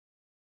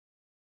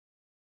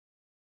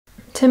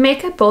To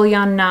make a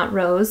bullion knot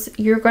rose,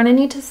 you're going to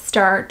need to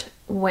start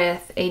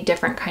with a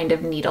different kind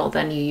of needle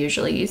than you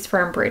usually use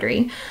for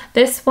embroidery.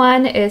 This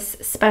one is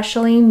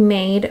specially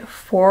made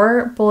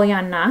for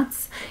bullion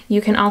knots.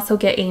 You can also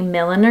get a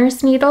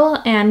milliner's needle,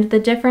 and the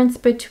difference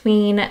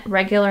between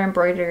regular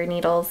embroidery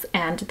needles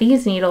and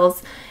these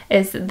needles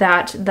is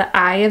that the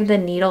eye of the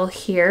needle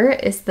here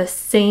is the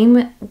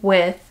same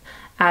width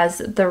as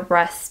the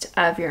rest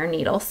of your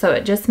needle. So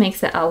it just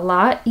makes it a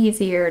lot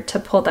easier to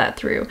pull that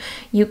through.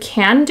 You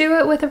can do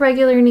it with a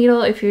regular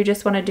needle if you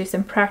just want to do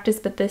some practice,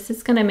 but this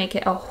is going to make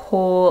it a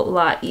whole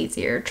lot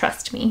easier,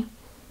 trust me.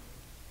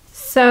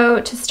 So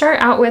to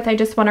start out with, I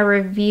just want to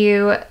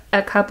review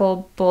a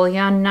couple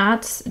bullion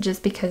knots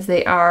just because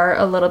they are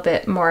a little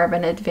bit more of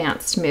an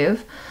advanced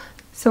move.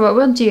 So what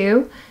we'll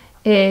do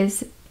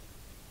is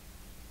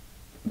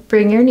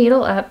bring your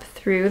needle up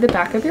through the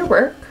back of your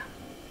work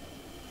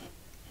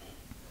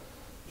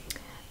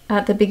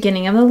at the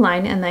beginning of the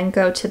line, and then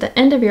go to the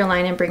end of your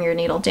line and bring your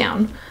needle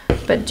down.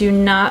 But do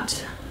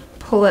not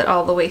pull it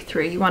all the way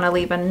through. You want to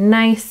leave a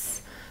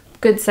nice,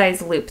 good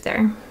size loop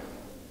there.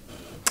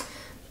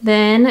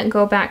 Then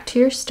go back to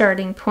your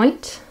starting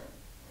point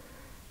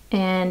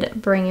and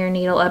bring your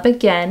needle up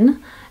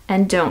again,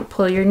 and don't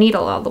pull your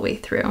needle all the way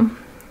through.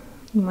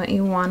 And what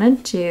you want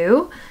to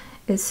do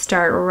is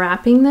start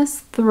wrapping this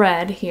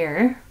thread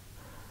here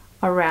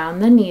around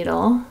the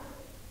needle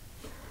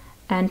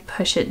and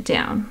push it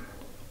down.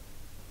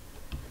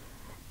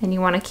 And you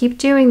want to keep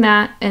doing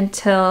that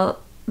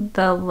until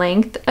the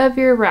length of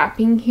your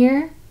wrapping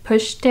here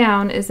pushed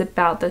down is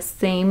about the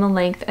same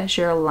length as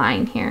your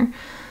line here.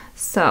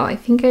 So I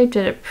think I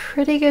did a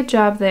pretty good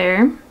job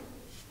there.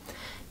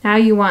 Now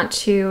you want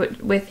to,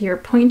 with your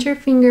pointer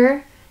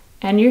finger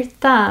and your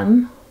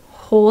thumb,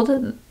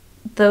 hold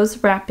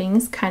those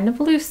wrappings kind of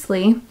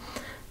loosely.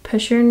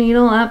 Push your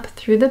needle up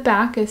through the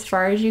back as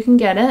far as you can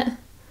get it,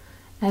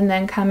 and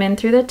then come in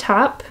through the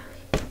top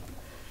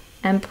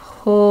and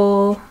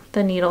pull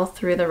the needle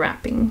through the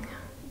wrapping.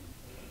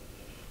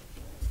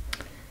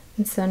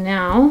 And so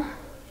now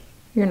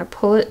you're going to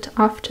pull it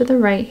off to the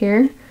right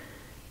here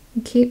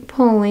and keep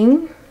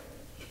pulling.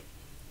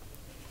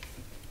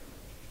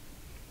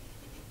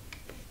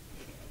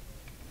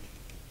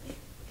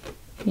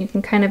 You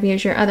can kind of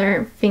use your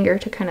other finger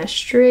to kind of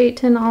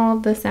straighten all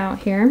of this out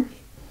here.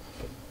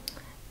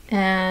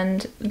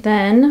 And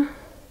then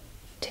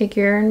take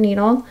your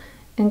needle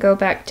and go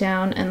back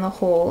down in the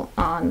hole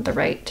on the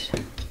right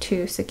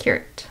to secure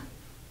it.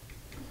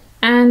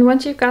 And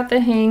once you've got the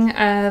hang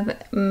of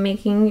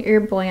making your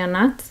bullion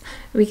knots,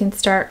 we can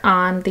start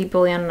on the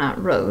bullion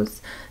knot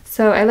rose.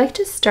 So I like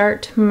to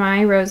start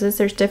my roses,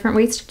 there's different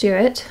ways to do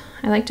it.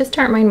 I like to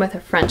start mine with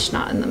a French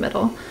knot in the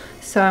middle.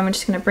 So I'm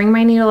just going to bring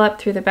my needle up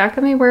through the back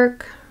of my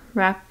work,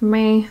 wrap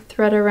my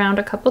thread around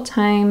a couple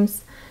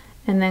times,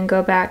 and then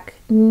go back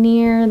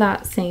near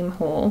that same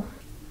hole.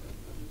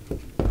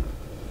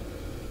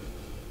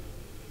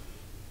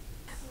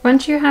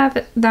 Once you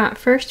have that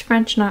first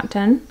French knot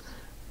done,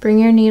 bring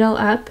your needle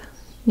up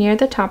near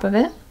the top of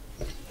it,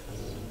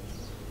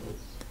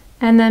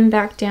 and then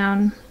back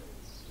down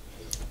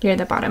near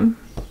the bottom.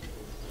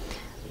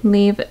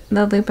 Leave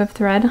the loop of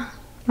thread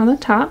on the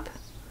top,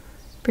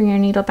 bring your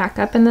needle back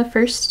up in the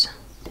first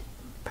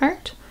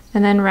part,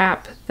 and then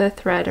wrap the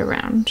thread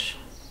around.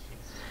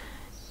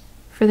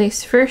 For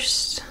these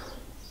first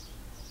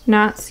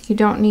knots, you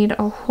don't need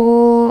a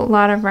whole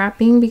lot of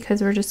wrapping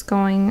because we're just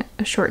going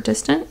a short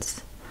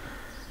distance.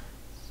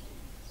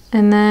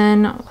 And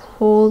then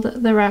hold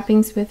the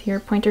wrappings with your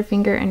pointer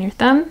finger and your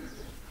thumb.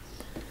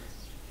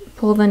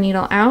 Pull the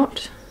needle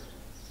out.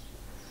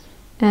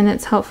 And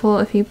it's helpful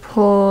if you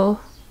pull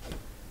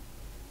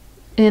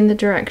in the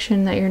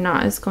direction that your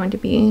knot is going to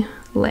be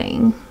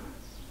laying.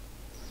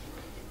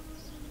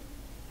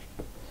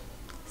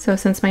 So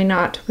since my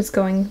knot was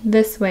going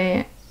this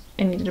way,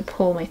 I needed to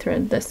pull my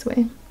thread this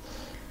way.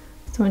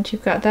 So once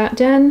you've got that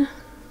done,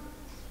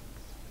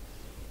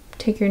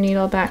 take your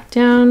needle back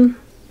down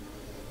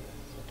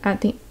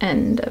at the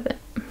end of it.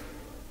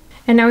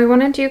 And now we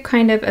want to do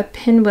kind of a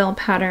pinwheel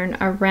pattern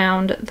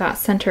around that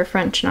center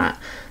French knot.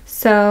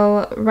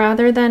 So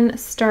rather than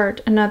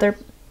start another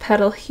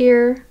petal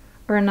here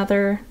or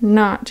another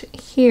knot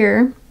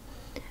here,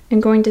 I'm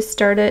going to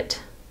start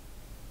it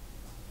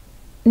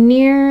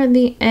near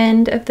the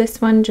end of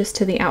this one, just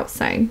to the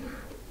outside.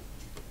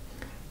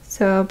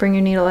 So bring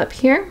your needle up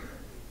here,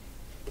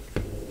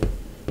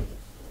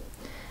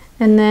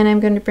 and then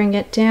I'm going to bring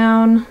it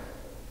down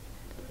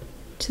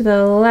to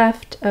the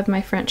left of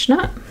my French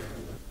knot.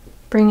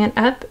 Bring it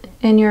up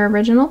in your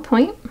original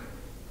point,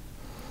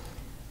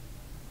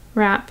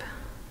 wrap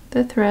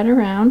the thread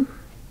around,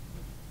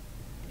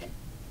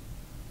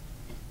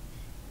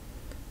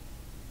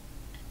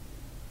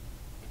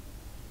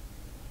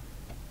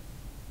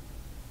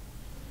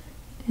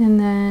 and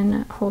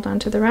then hold on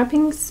to the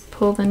wrappings,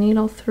 pull the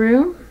needle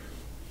through.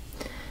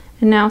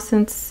 And now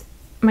since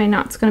my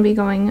knot's going to be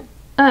going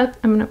up,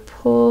 I'm going to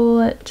pull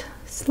it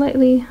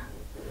slightly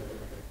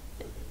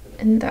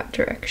in that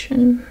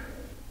direction.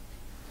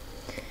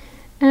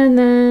 And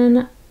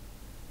then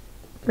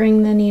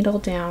bring the needle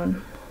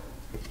down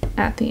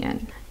at the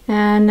end.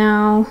 And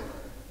now,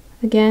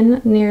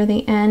 again, near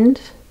the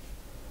end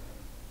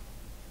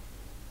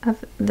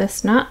of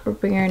this knot, we'll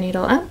bring our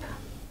needle up.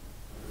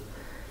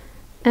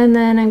 And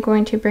then I'm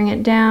going to bring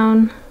it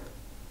down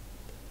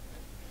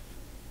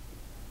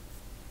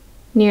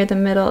near the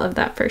middle of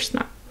that first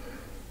knot.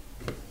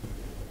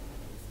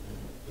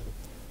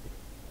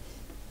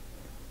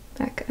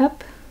 Back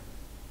up,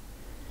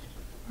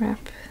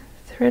 wrap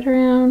thread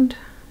around.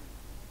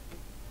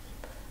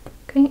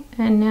 Okay,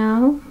 and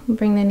now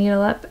bring the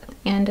needle up at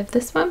the end of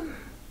this one.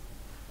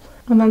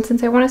 And then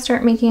since I want to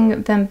start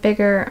making them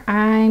bigger,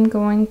 I'm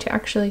going to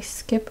actually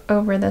skip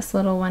over this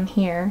little one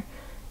here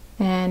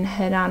and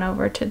head on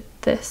over to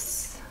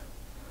this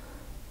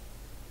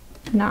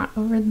knot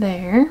over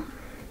there.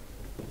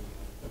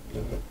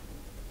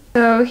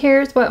 So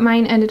here's what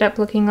mine ended up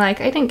looking like.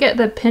 I didn't get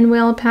the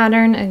pinwheel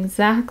pattern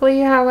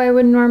exactly how I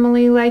would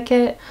normally like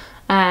it.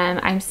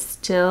 I'm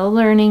still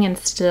learning and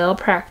still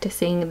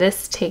practicing.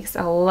 This takes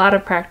a lot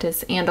of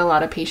practice and a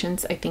lot of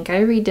patience. I think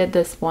I redid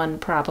this one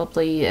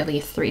probably at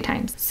least 3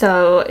 times.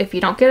 So if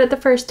you don't get it the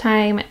first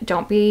time,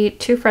 don't be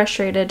too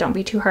frustrated. Don't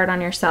be too hard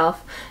on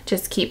yourself.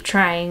 Just keep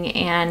trying,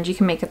 and you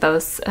can make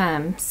those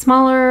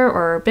smaller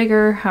or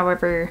bigger,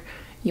 however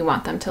you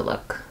want them to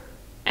look.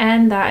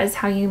 And that is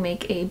how you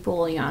make a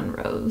bullion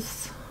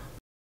rose.